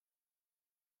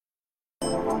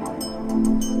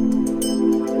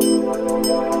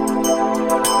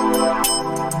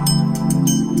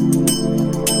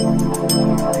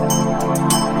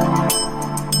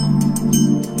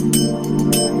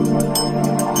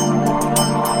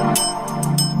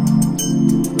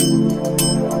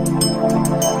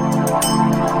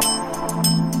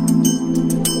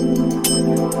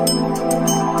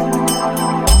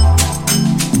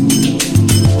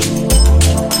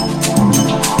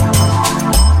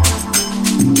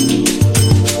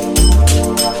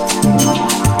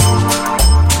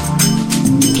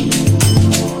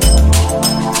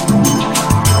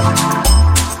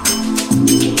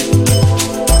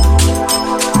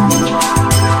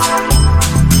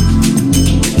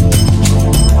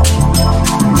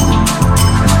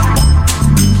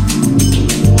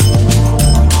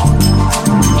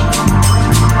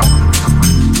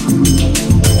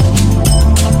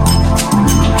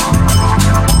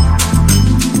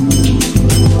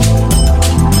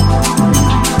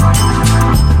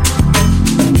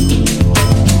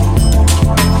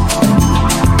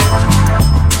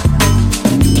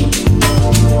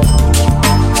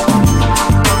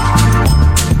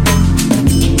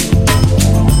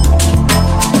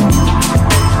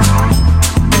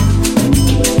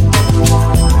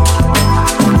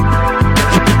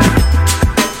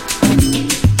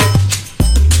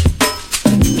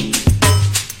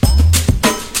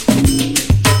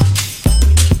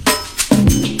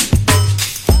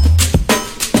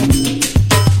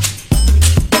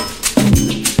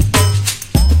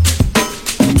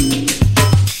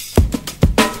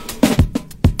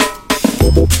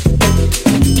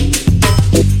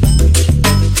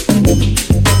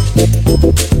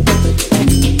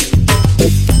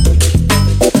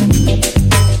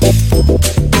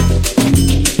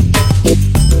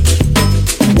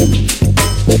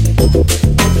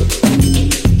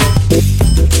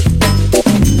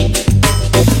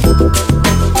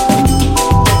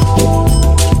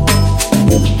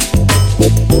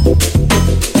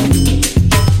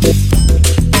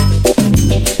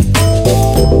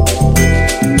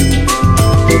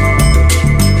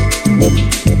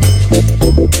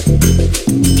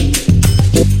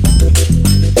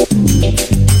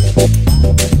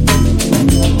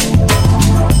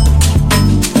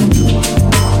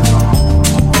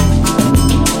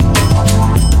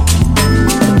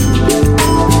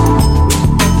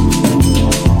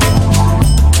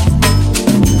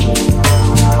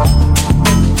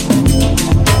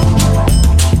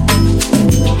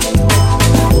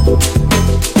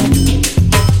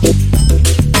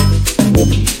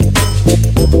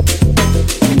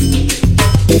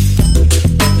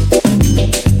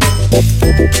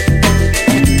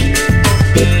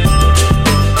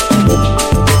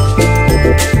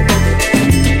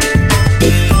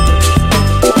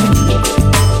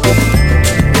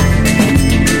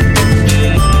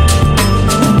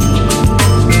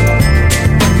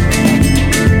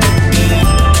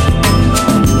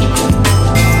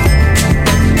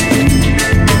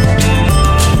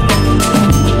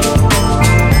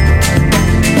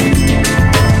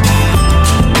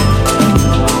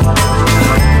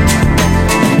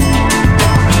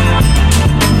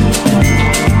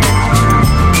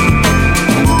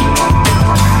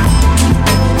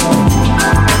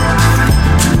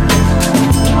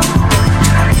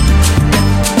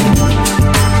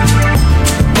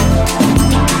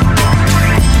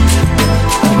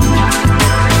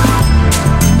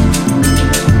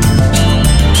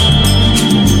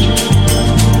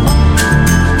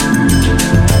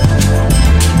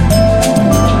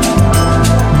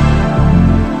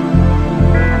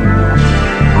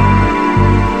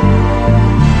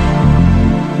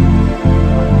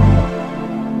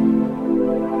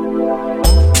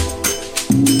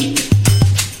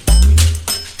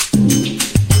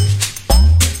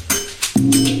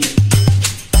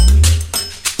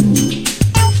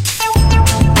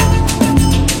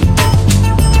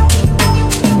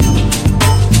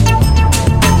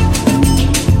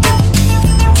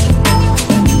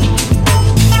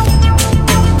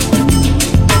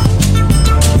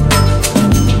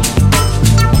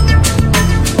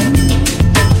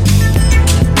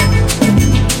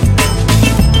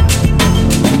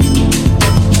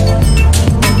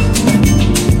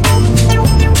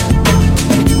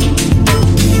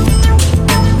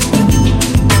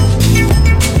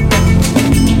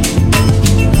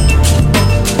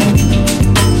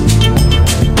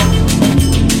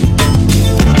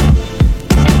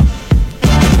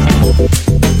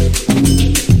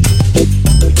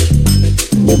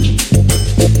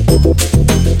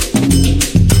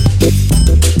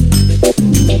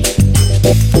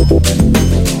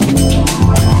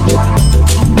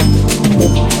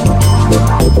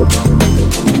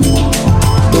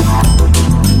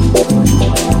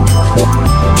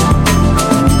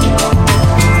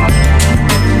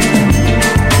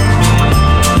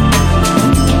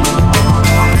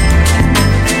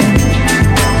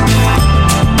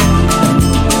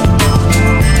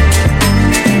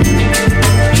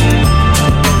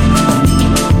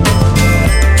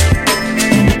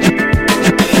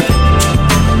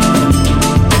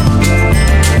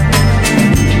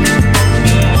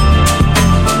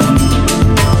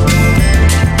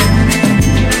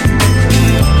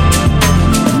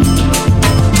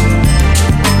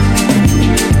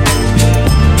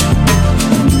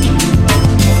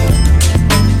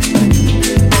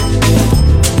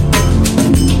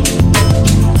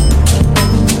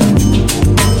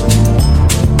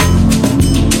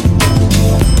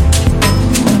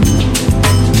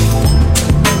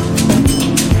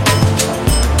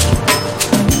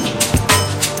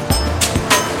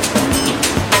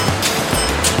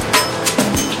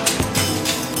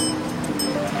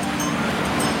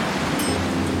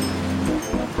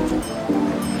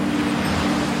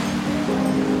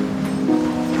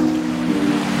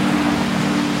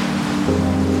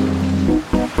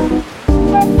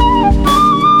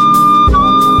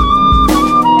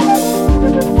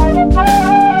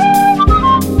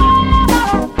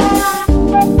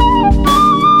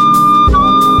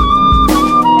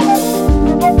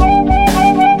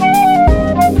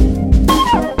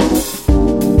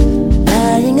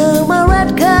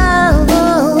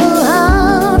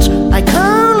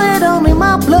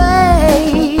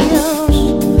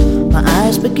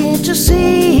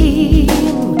dream,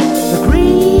 the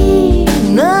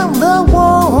green on the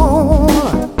wall,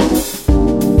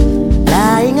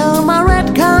 lying on my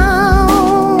red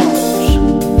couch.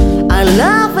 I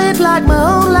love it like my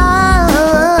whole life.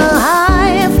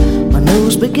 My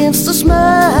nose begins to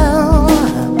smell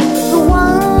the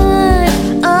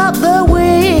wine of the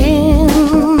wind.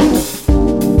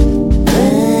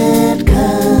 Red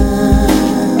couch,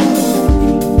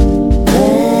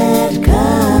 red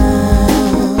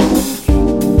couch,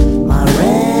 my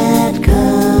red couch,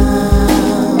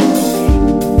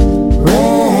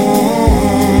 red.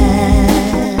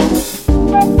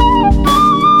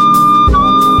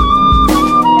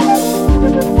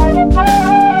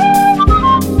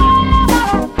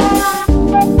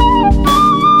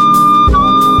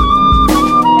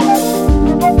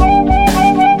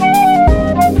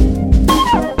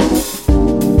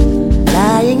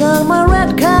 Lying on my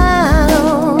red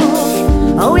couch,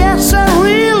 oh yes, I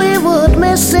really would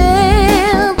miss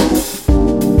it.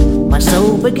 My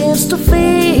soul begins to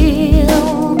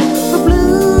feel the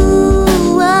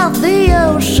blue of the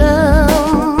ocean.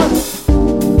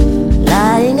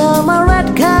 Lying on my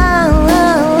red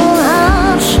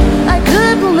couch, I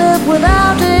couldn't live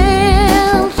without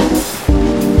it.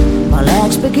 My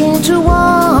legs begin to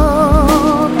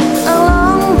walk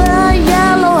along the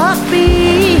yellow hot beach.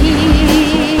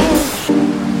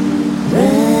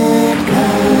 Red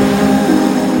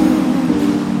couch,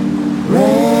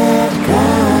 red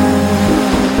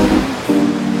couch,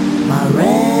 my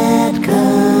red couch,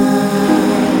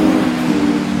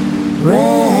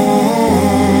 red.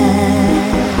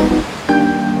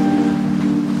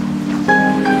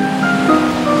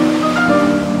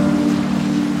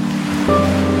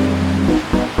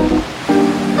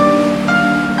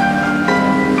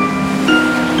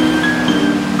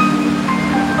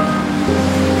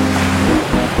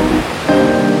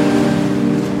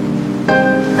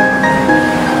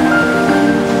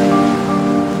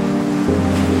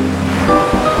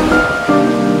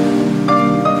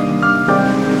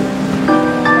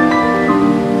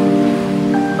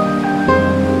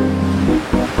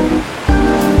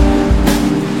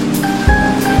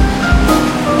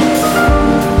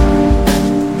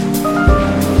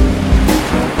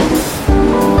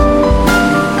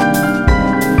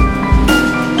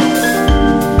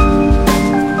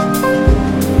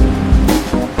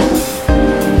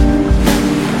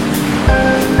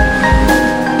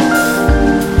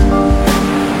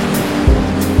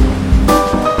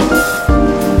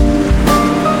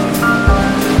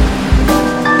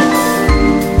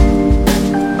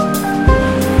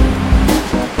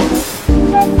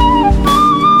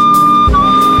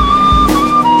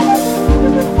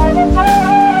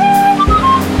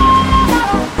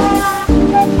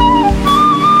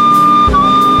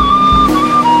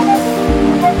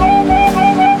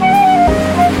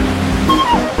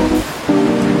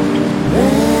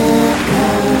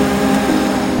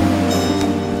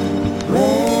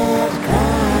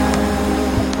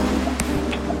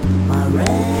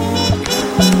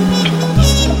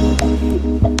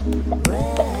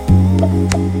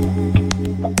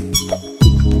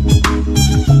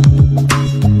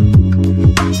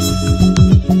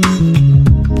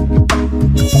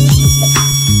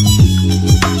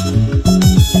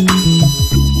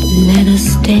 Let us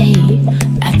stay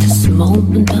at this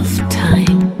moment of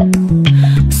time.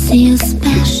 See a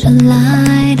special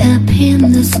light up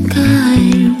in the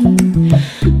sky.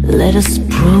 Let us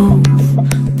prove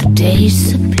the day's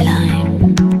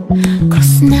sublime,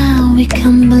 'cause now we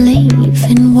can believe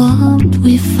in what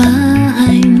we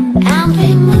find. And we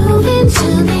move into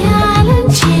the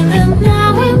island here and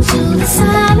now, into the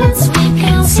silence. We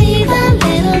can see the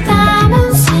little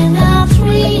diamonds in our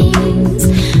dreams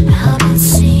out at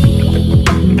sea.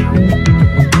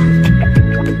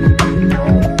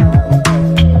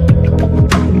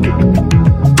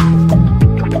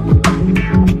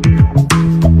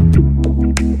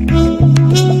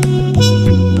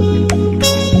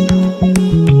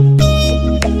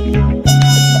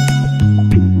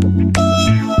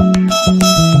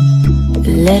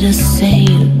 Let us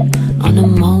sail on a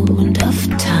moment of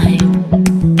time.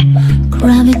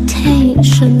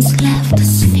 Gravitation's left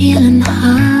us feeling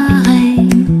high,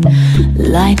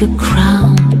 like a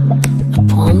crown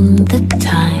upon the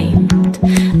tide.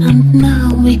 And now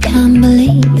we can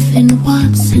believe in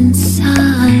what's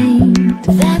inside.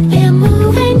 That we're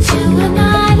moving to an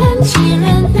island here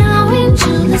and now,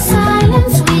 into the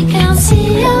silence. We can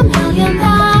see a million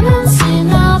diamonds in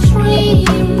our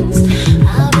dreams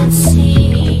out at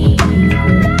sea.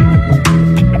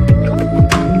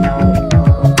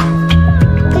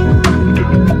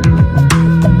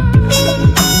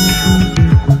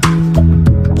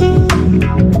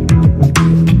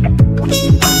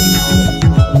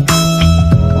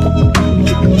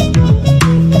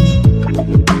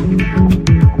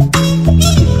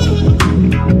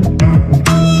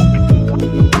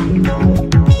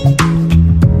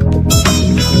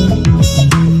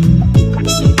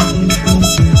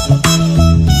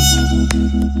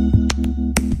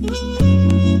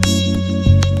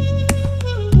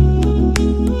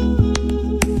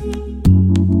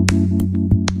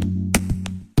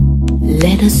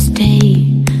 Let us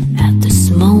stay at this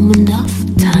moment of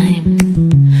time.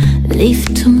 Leave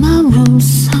tomorrow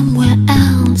somewhere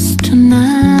else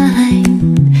tonight.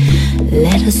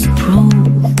 Let us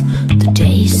prove the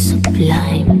day's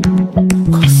sublime.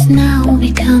 'Cause now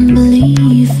we can't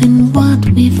believe in what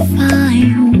we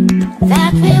find.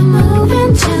 That we're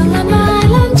moving to an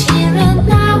island here and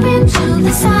now into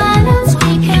the silence.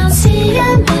 We can see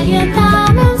a million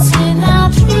diamonds in our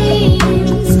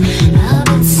dreams out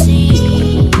at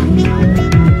sea.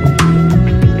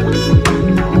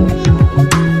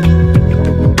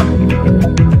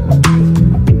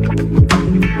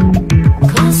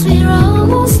 'Cause we're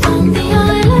almost on the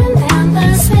island and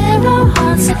that's where our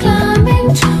hearts are climbing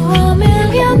to a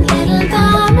million little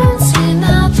diamonds in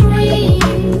our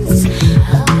dreams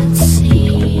out at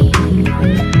sea.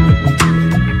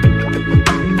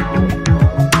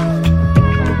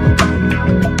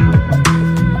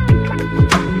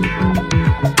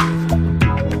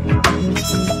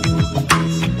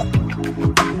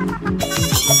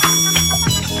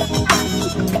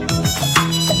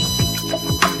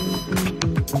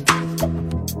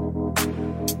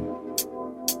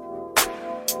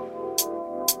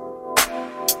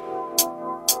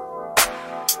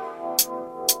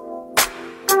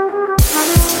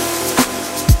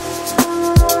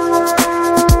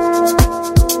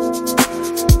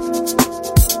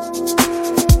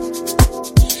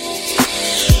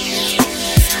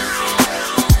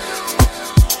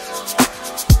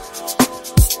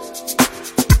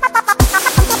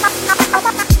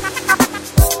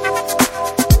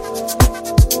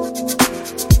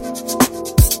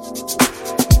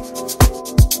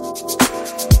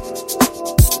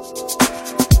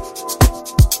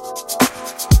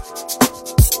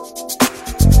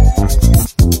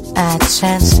 I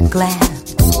chanced to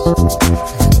glance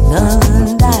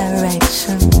another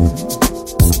direction.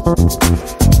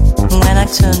 When I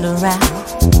turned around,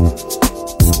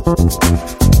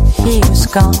 he was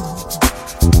gone.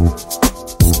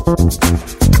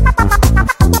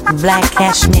 Black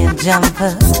cashmere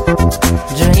jumper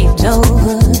draped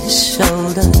over his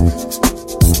shoulders.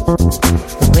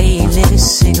 The way he lit his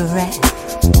cigarette,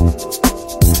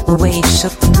 the way he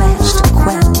shook the match to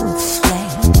quell the flame.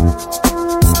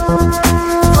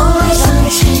 Always on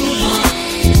his table.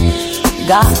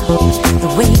 God, the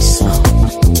way he smoked,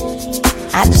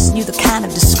 I just knew the kind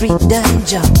of discreet, dirty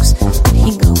jokes that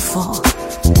he'd go for.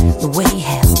 The way he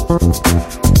held,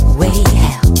 the way he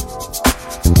held,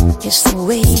 it's the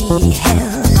way he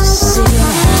held his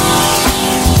cigarette.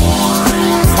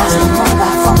 That's the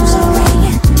mobile phones are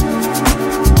ringing.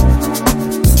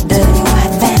 Dirty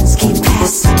white vans keep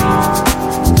passing.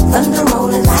 Thunder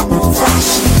rolling, lightning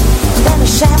flashing. Then a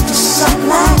shaft of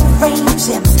sunlight frames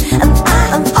him, and I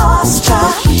am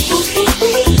awestruck.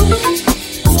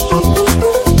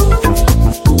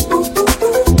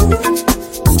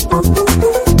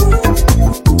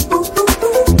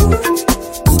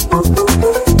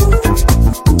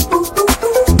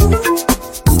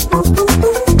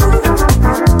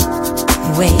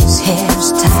 The way his hair's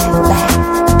tied back,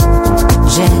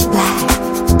 jet black,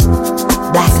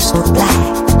 blackest of black.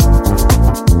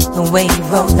 The way he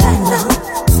wrote that note,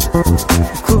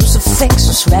 the crucifix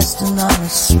was resting on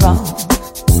his throne.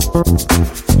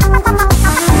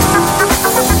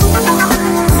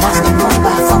 That's the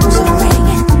mobile phones are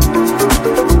ringing.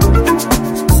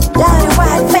 Dirty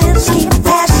white vans keep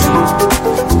passing.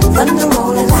 Thunder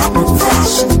rolling, lightning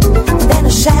flashing. Then a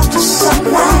shaft of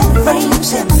sunlight frames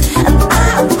him, and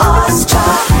I'm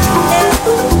awestruck.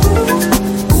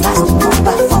 That's the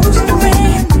mobile phones are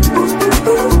ringing.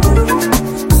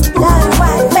 Dirty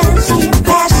white vans keep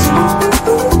passing.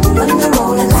 Thunder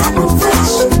rolling, lightning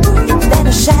flashing. Then a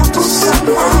shaft of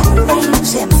sunlight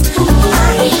frames him, and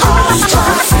I'm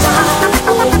awestruck.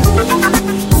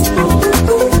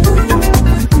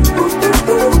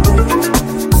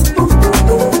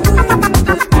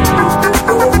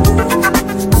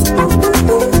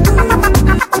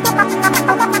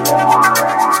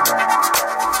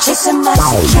 Chasing my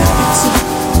security,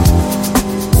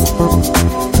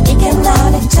 eking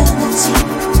out eternity,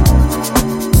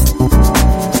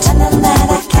 pretending that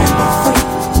I can be free.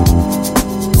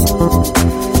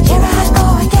 Here I go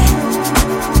again,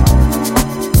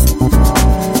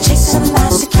 chasing my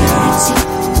security,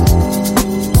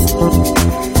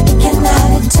 eking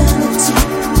out eternity,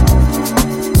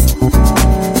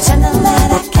 pretending that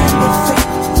I can be free.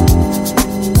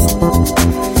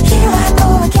 Here I go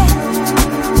again,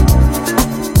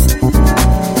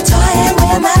 toying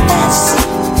with my fantasy.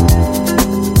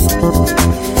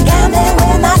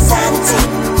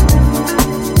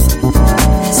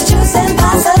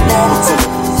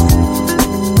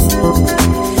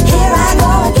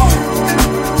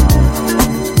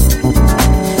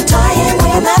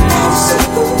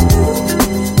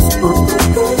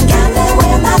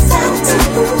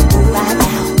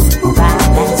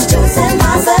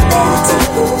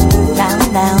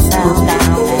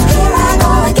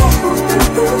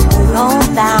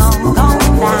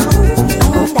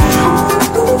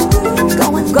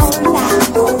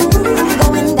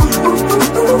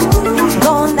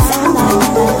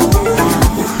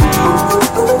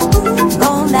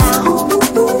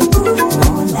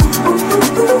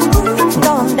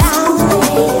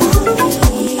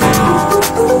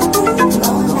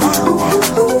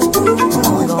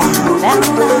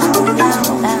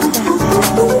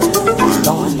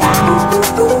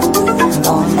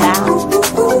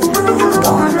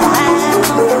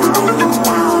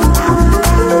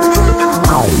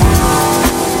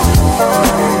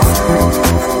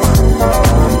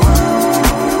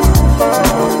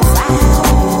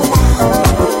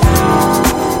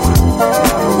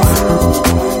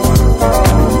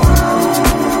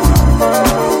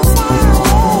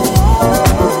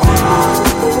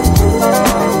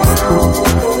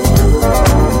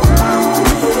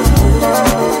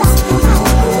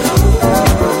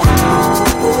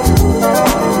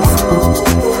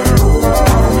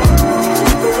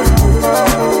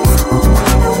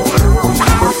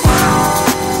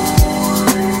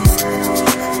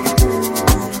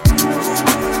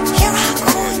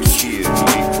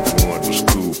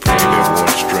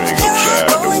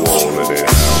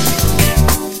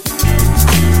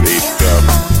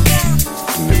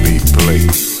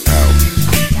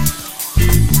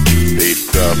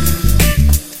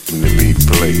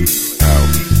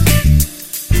 out.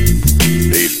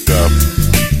 They stop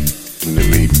and let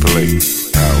me play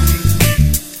out.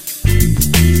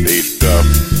 They stop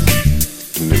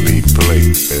and let me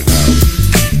play out.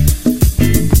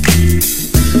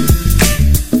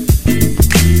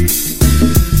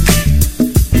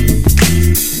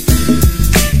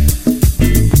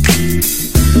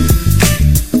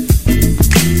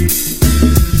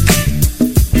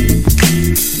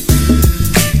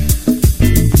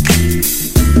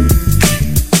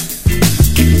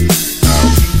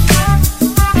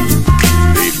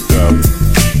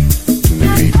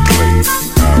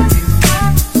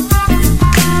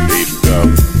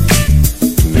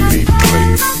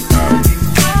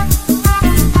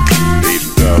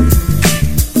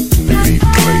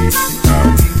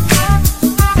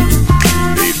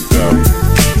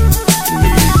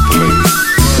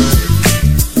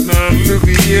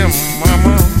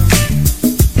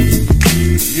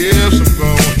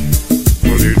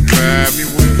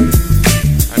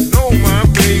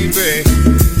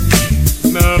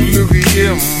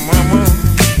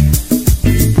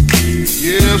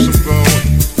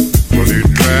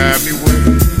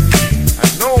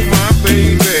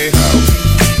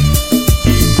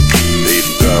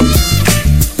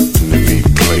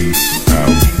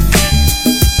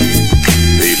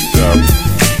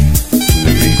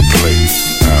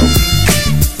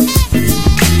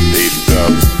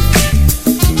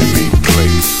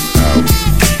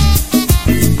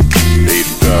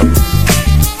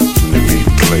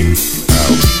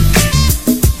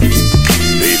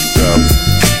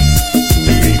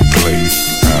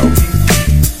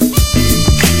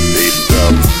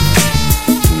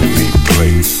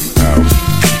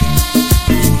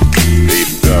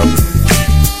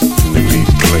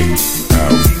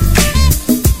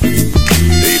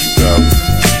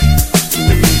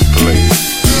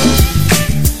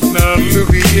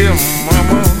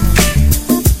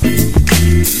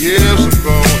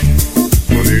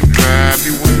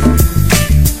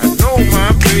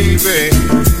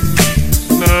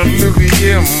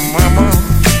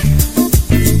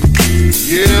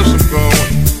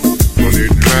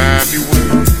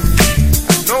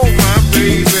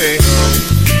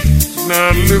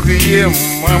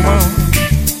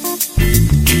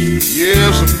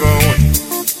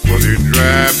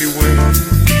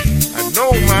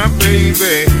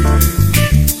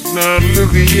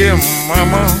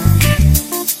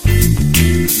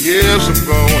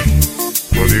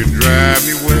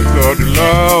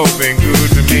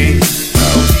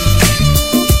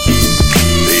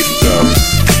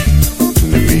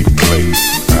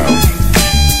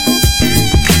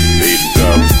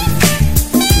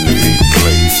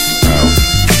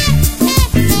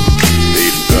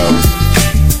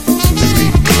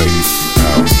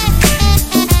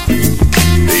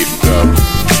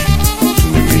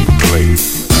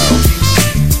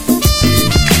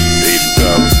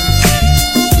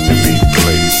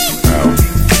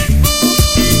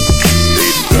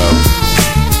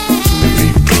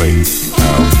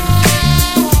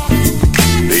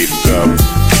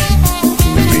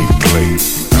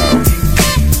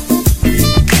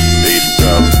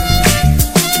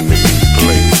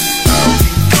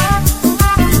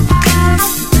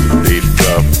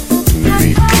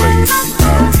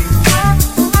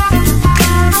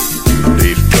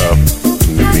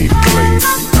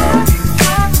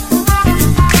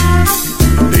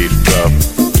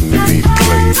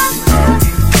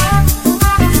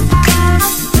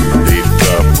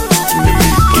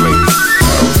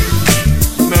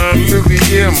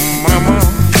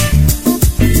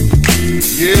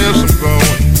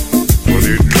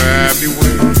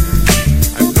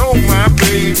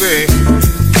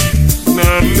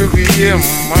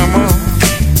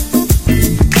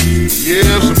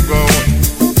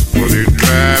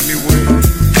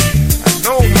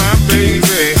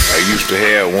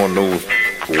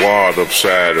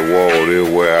 Upside the wall there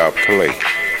where I play.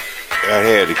 I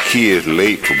had the kids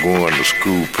late for going to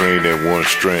school playing that one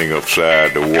string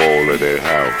upside the wall of that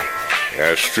house.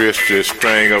 I stretched that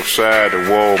string upside the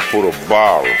wall, put a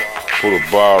bottle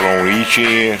on each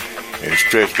end and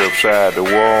stretched upside the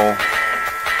wall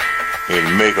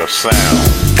and make a sound.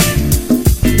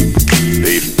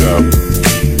 They stop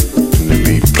and let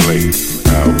me play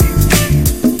out.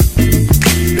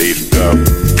 They stop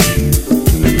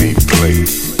and let me play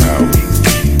out.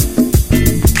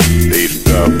 They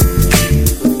stop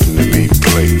and let me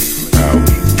play out.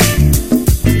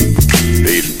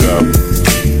 They stop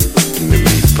and let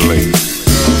me play.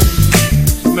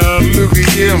 Now look at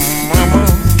here, mama.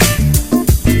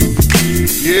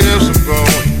 Yes, I'm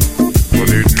going. Will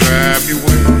you drive me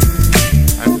away?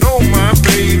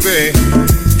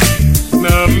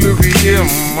 here,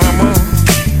 mama.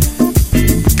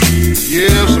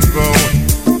 Yes, I'm going.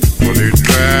 Will they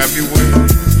drive you away?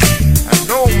 I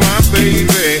know my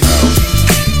baby house.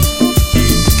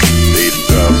 They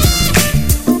stop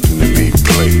and let me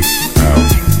play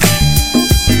house.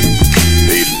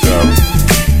 They stop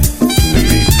and let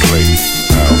me play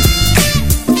house.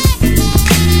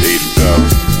 They stop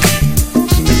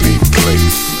and let me play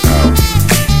house.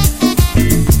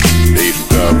 They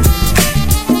stop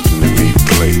and let me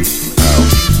play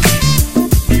house.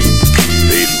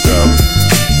 They stop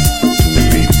and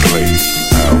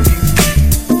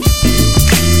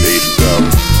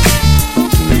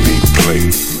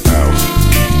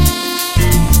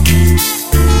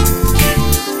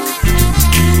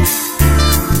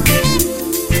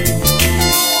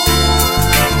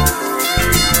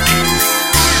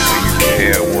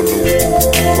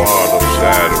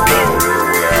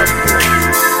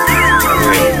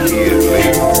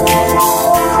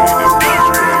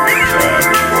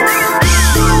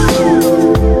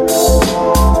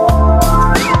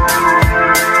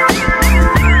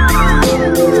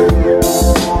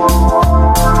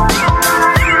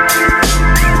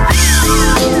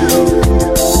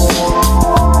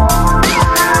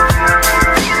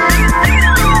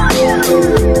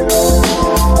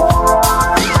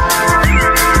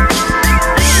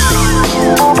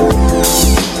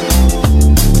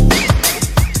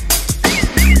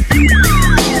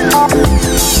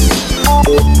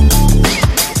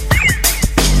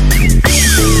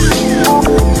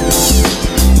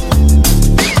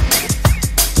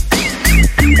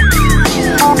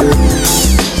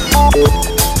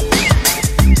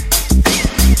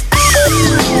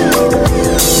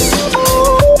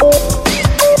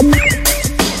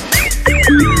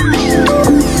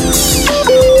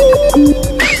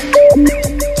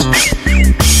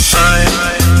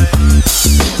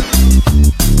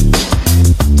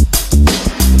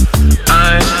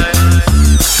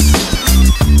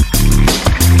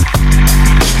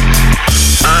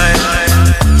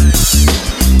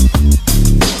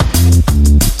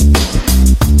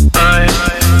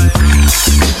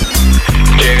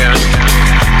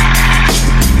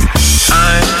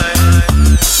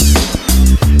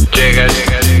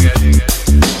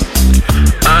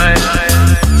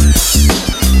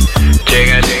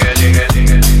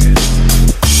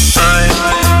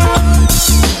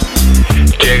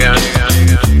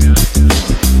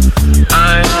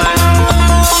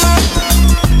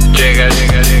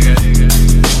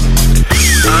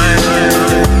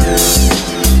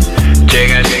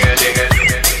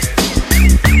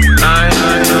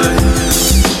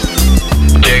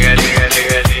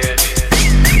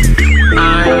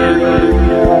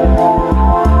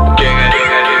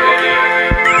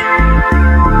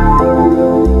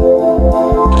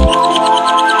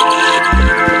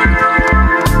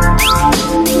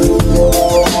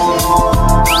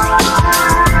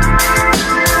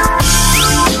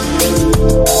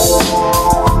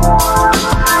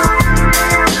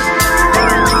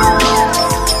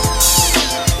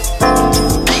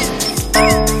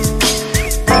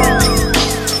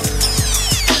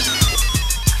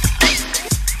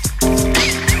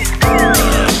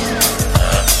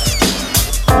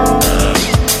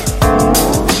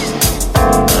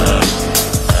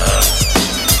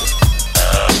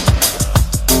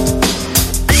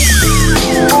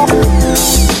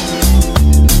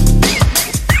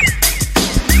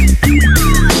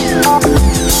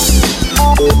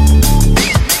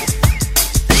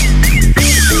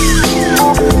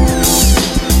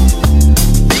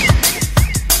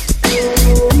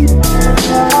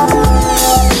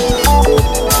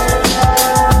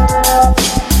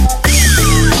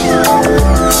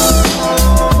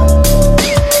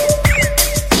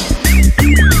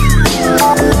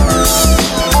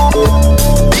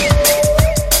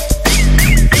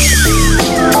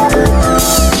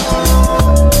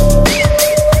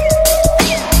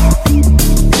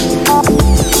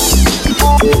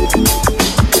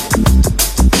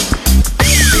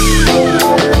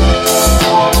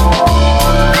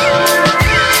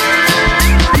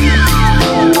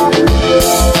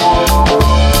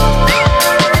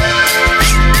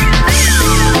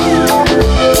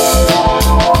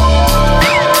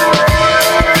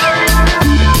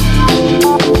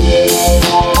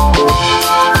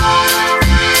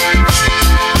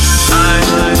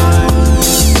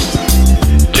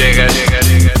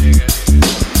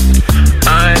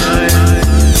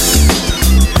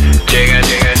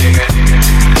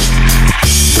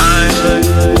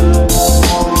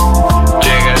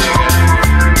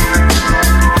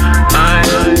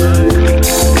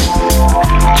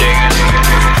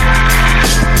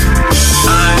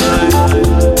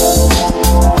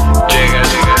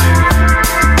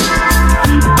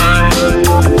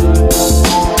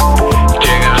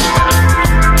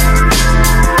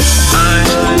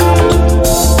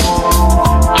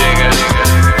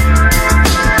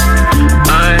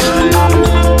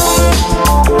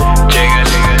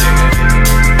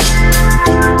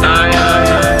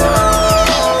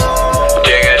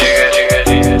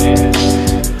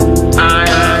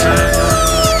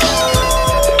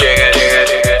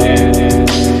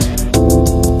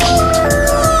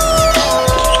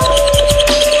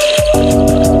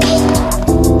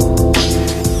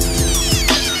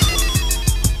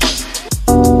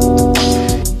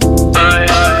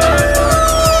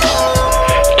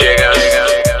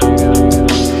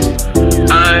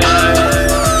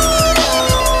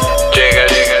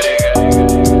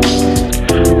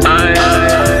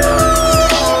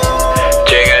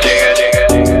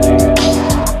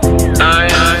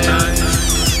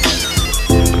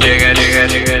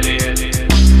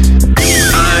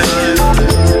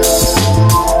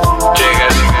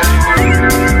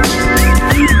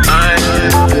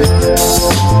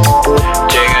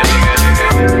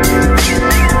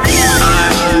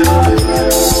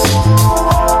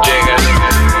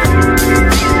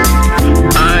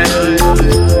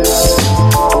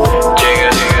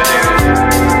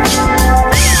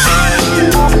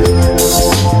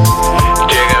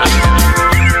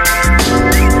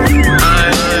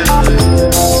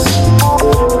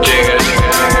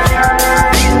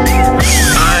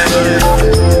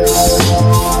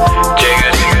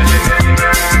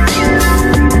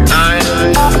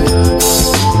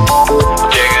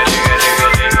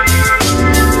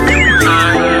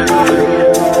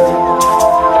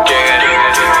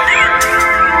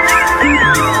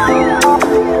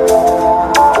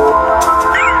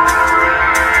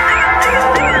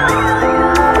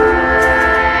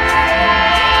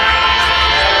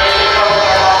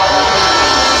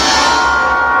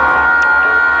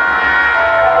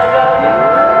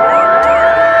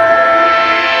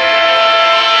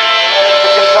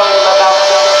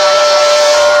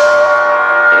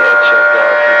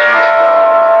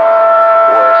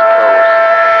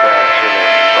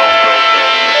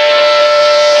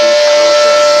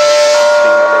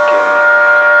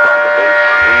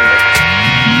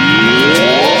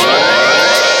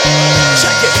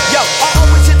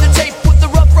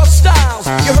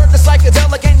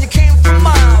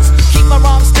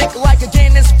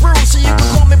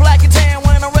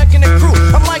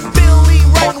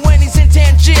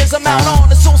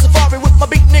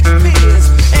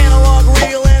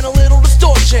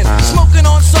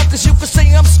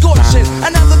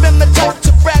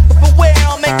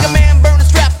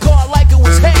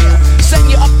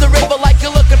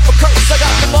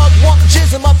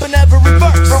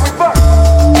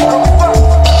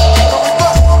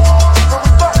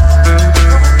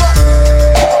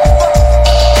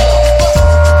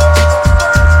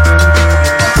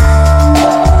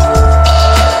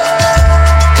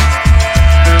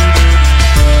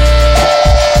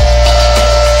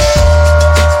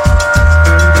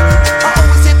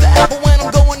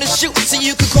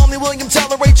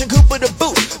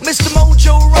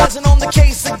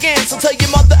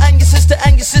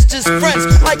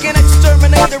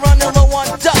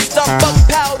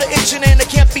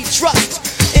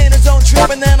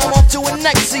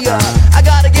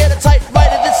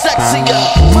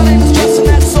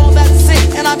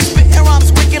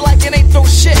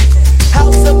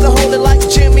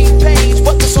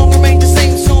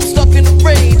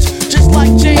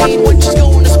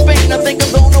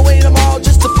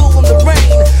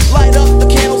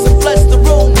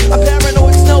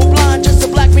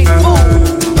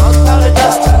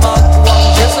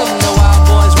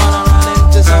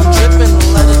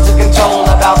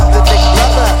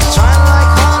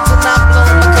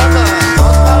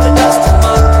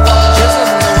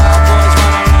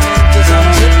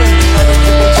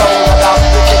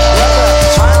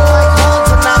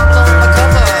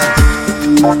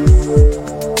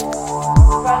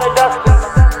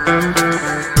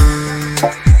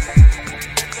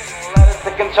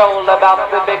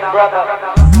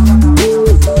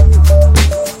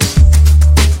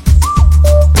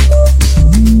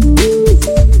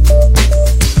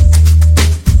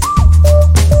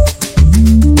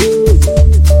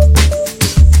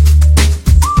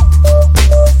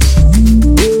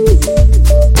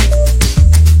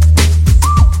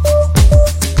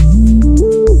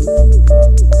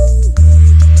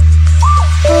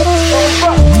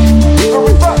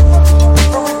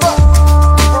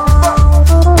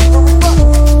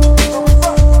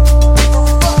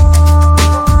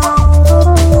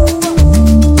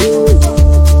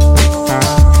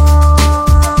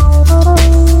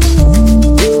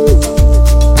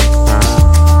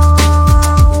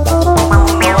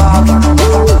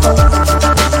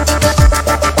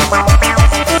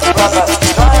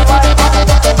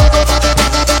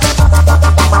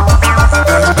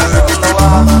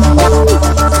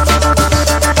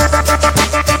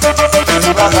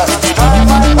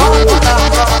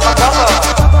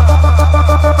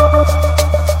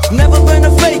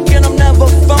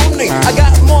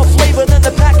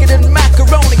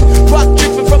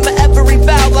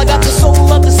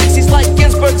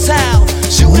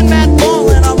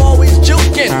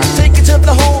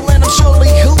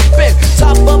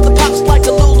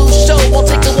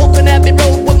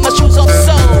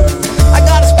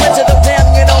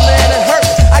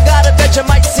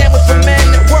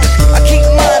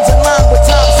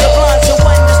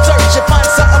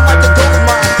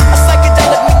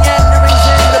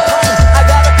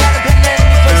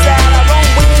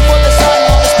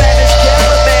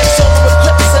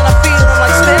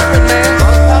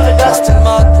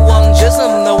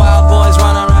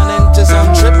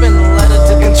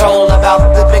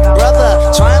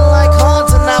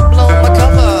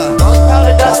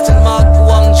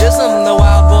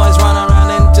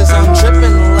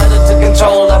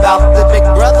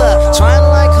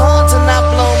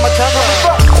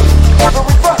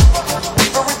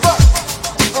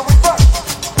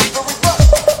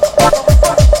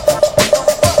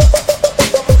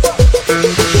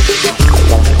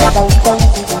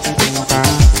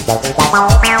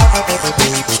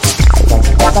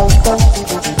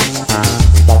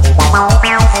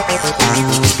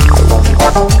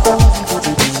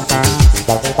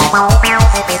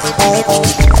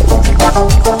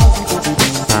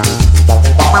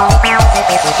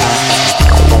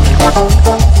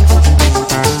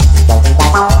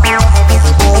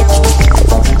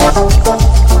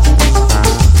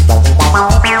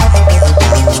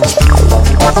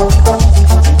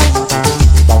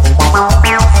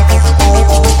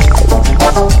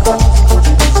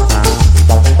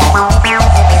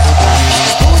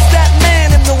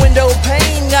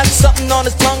something on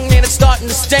his tongue and it's starting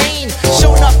to stain.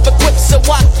 Showing up equipped so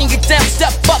I can get down.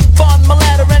 Step up on my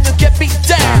ladder and you'll get beat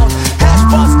down. Hash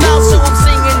bar style, so I'm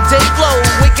singing day glow.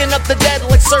 Waking up the dead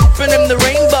like surfing in the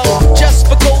rainbow. Just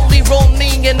for Coley, roll me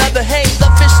another hay. The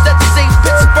fish that say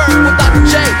Pittsburgh with Dr.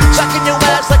 J. Shocking your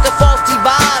ass like a faulty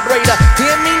vibrator.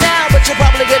 Hear me now, but you'll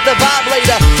probably get the vibe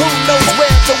later. Who knows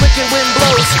where the wicked wind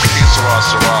blows?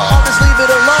 I'll just leave it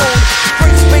alone.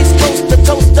 Bring space close to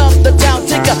toast up the town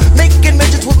tinker. Making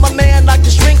midgets with my man like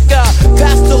the shrinker.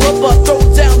 Pass the hooper, throw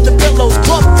down the pillows.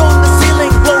 Cloth on the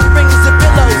ceiling, blow rings and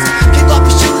pillows. Kick off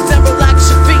your shoes and relax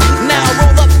your feet. Now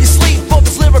roll up your sleeve for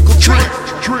this lyrical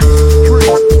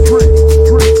treat.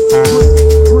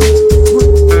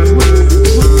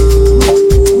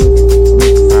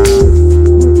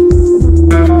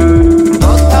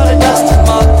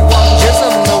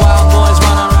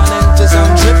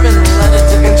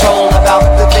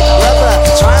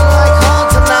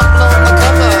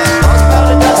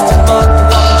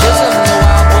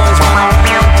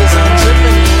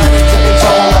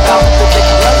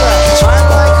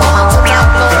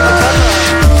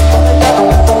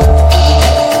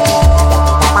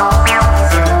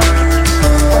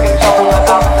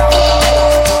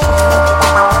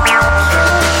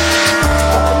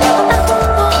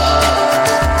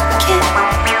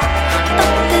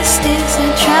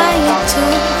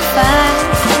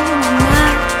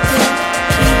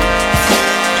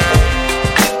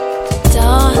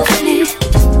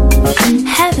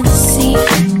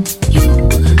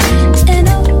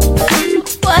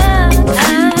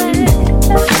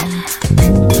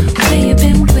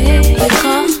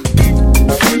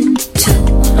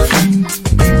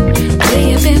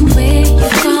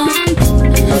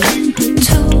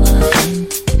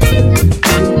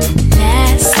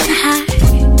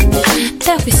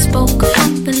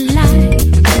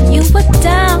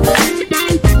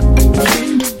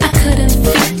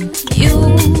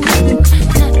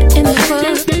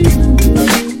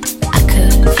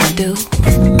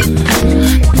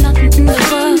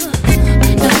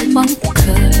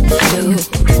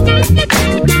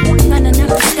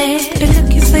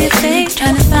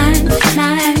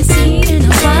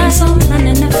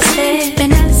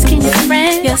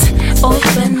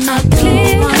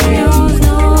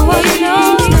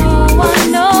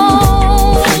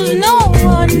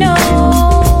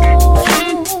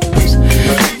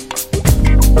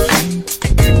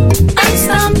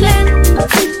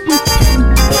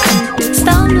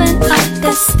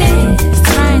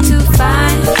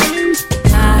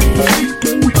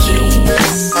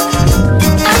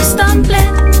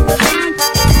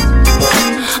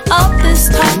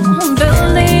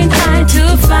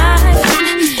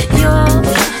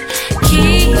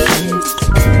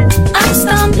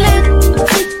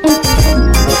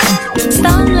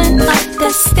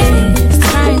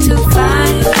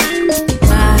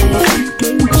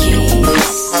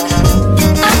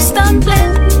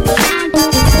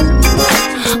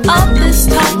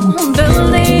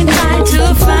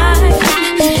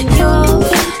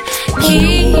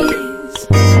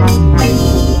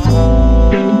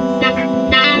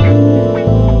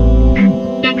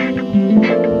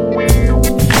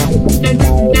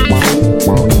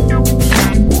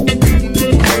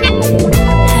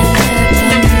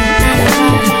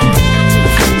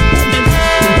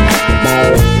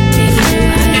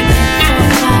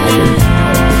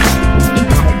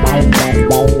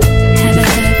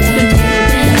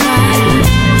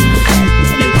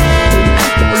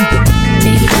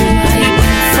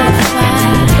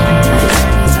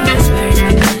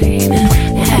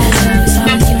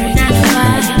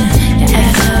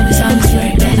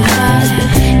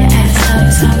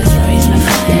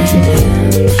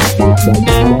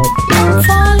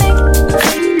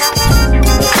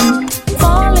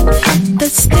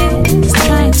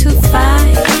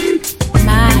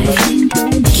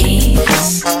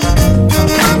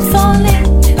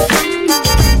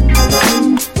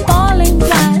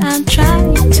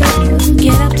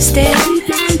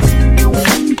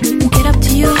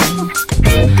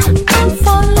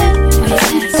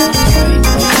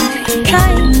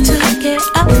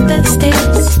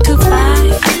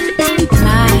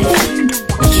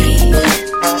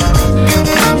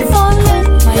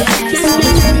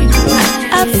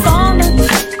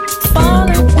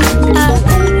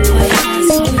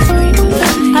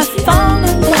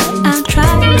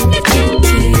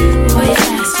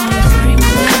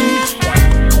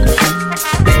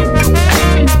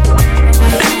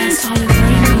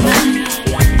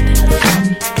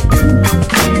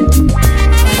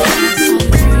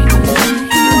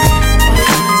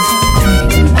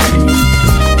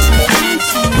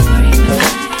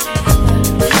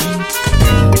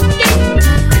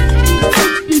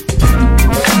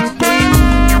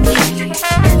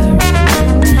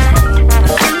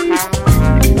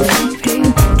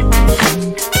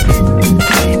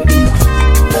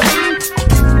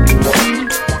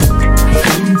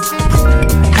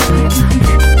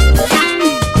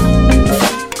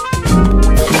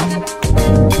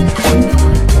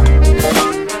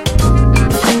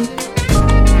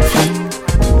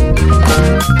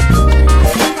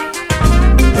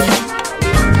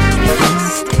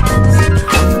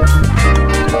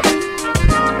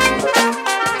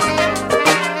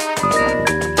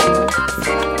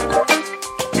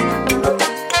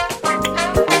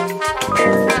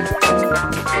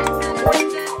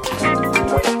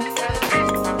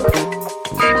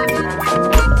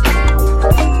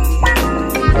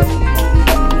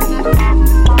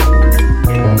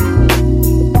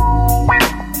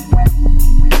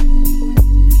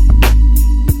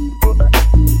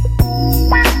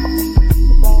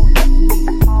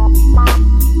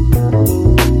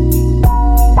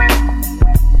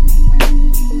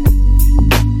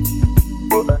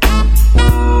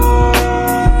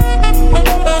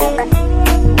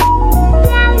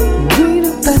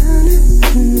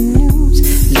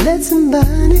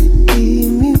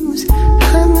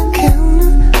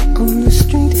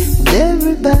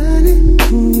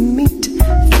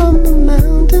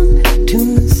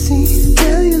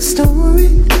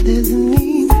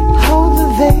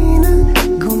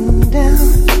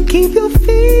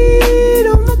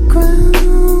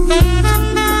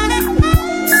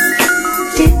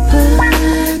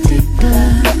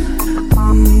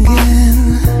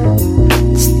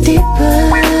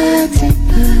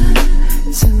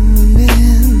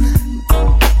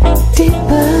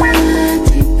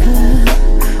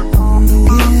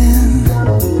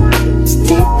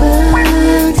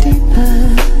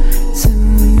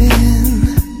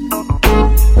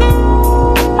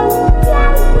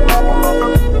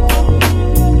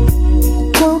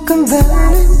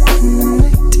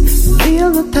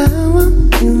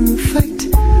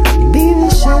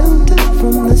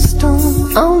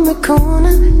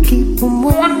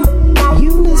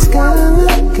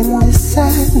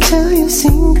 inside and tell your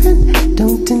secret.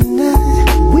 Don't deny.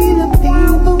 We the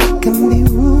people can be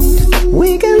rude.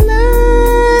 We can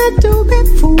learn to be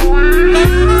fooled.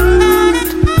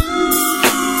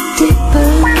 Deeper,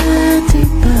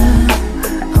 deeper,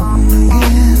 on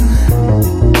again.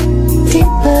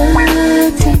 Deeper,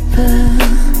 deeper,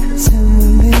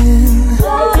 zoom in.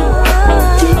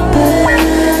 Deeper,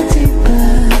 deeper,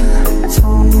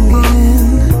 zoom in.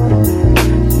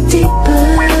 Deeper,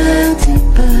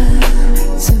 deeper,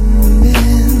 zoom in.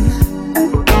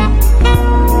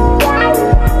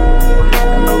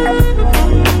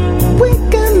 We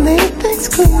can make things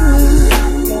clearer.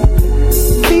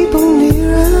 People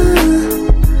nearer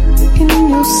in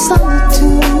your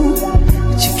solitude,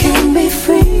 but you can't be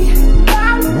free.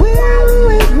 Will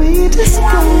we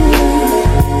rediscover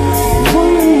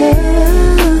one another?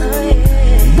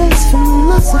 Best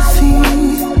philosophy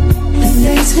and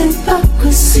there's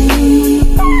hypocrisy.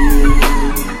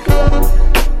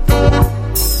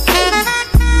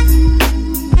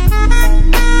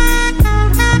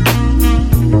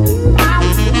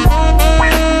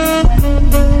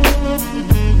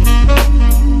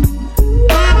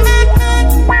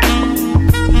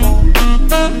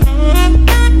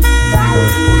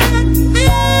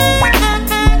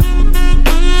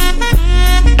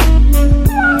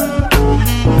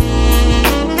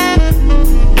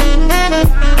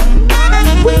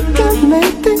 We can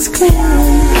make things clearer.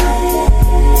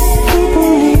 People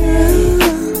nearer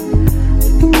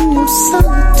in your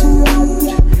solitude,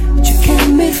 but you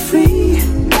can't be free.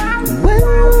 When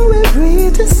we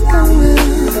rediscover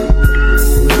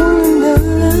one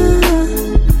another,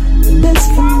 there's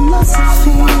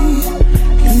philosophy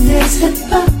and there's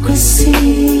hypocrisy.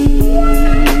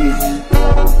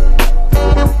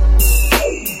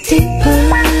 Deeper,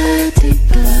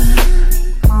 deeper,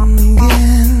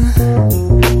 again.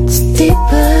 It's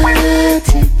deeper,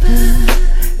 deeper.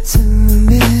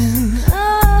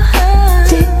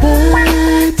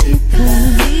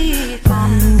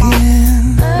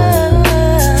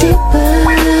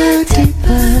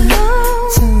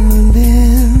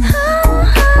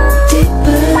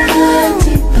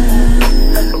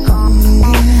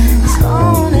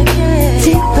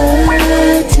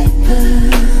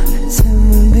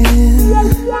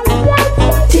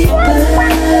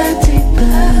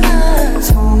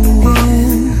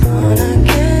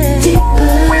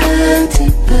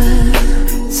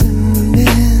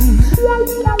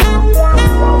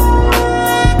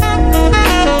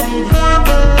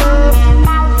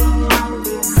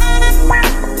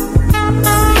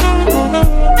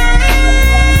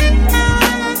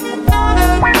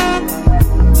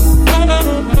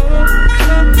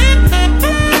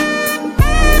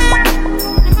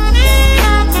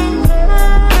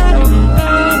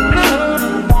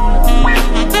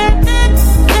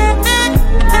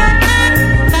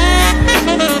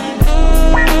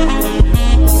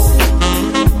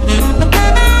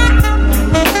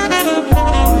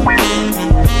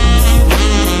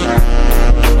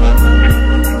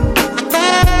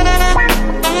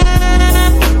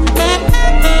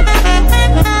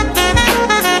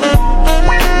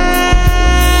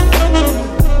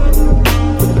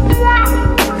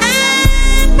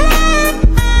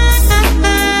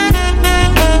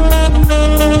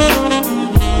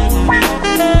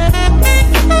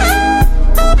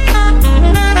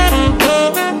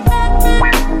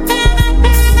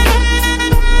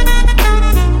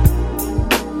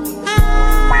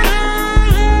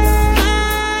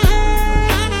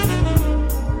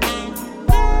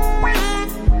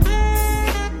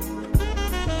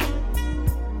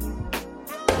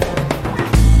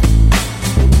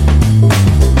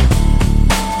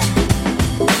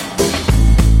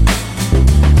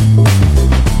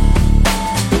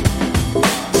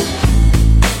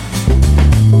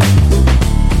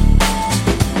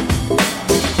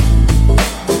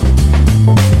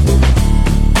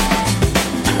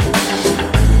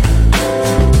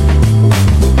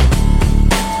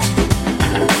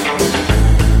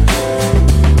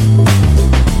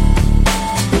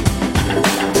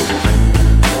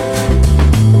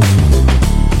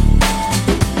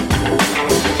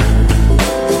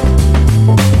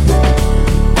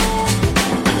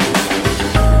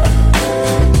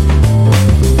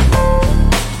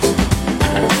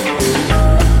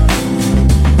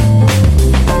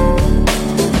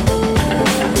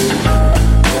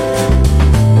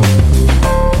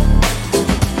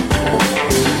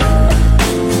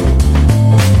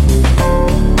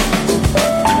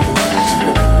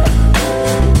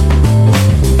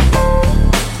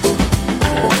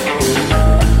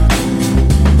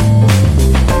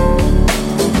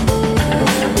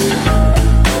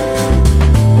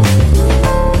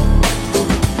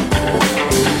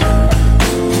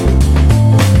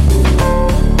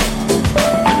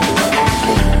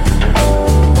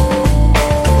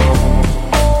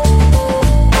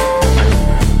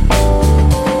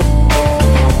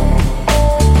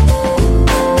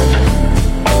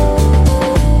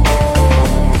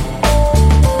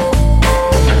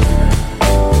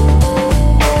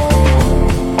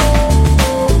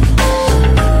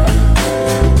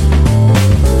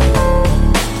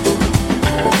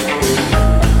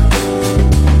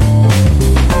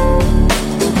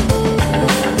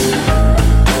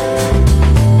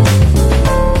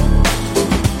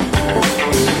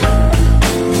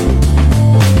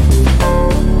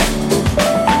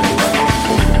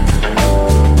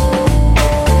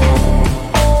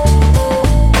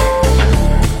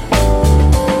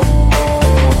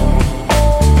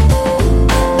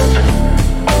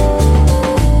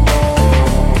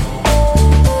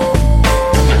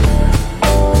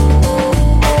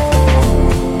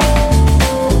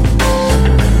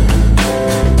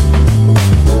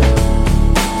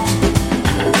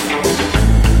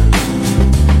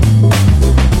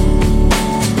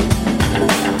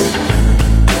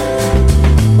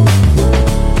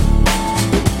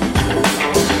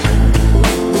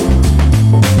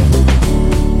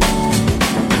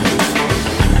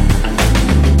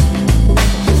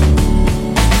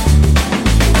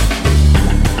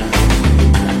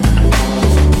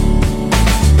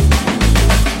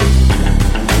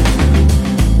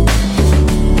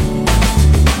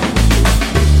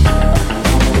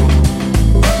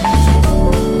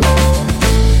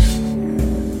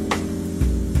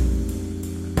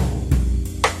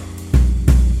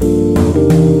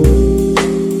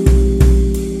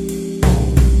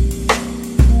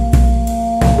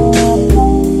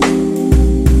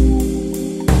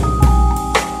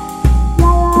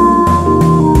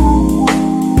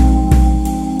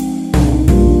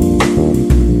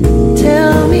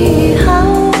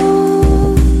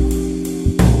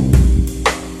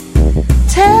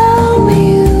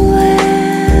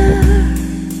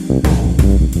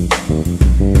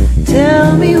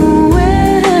 me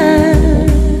when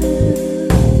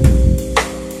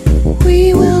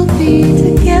we will be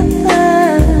together.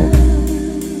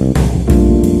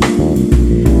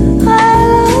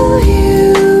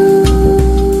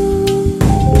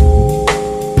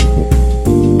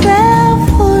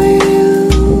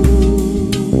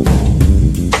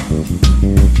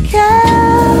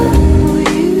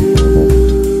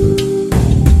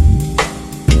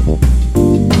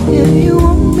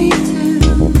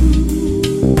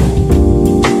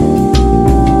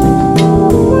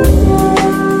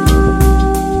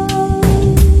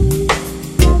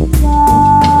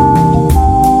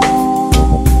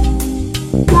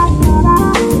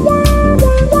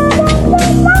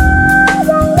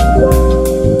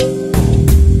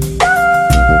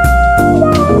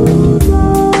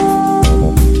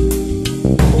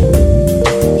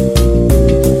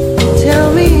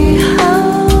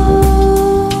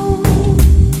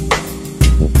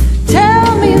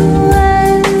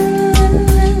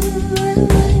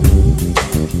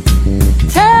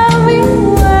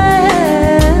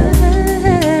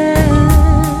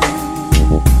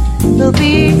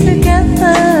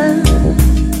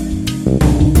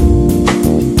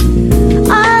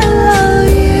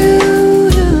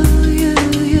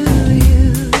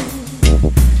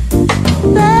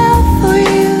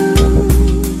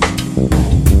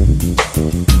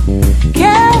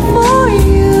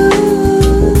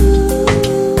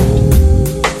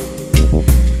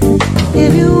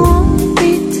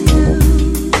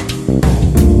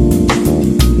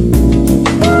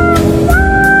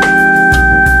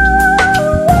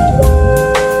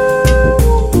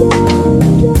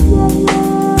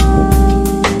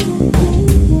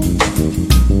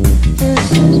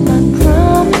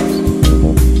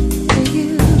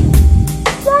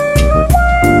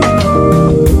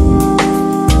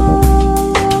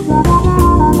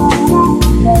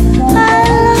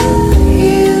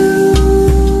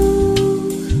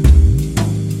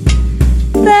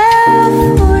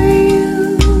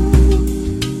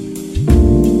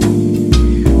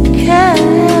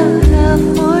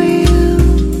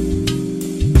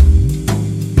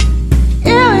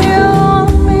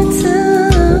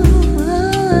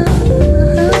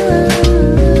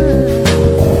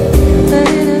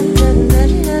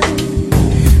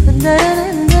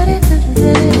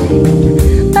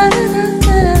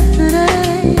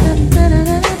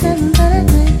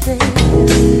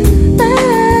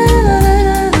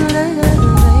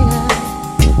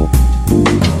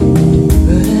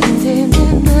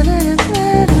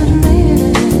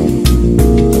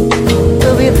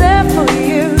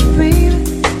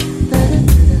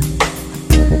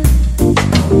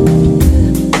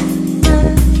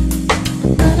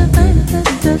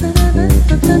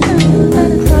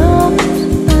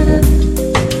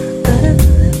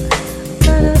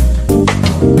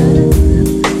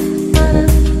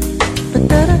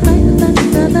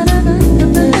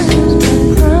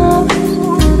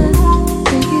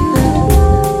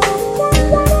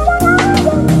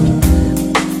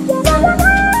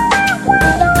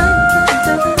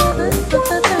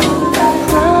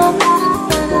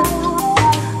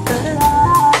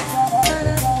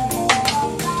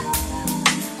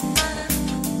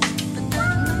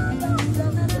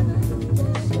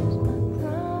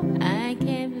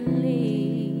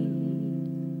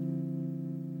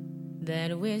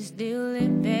 that we're still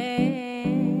living.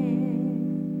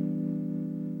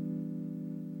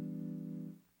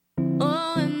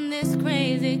 Oh, in this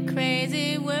crazy,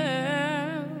 crazy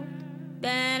world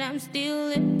that I'm still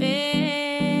living.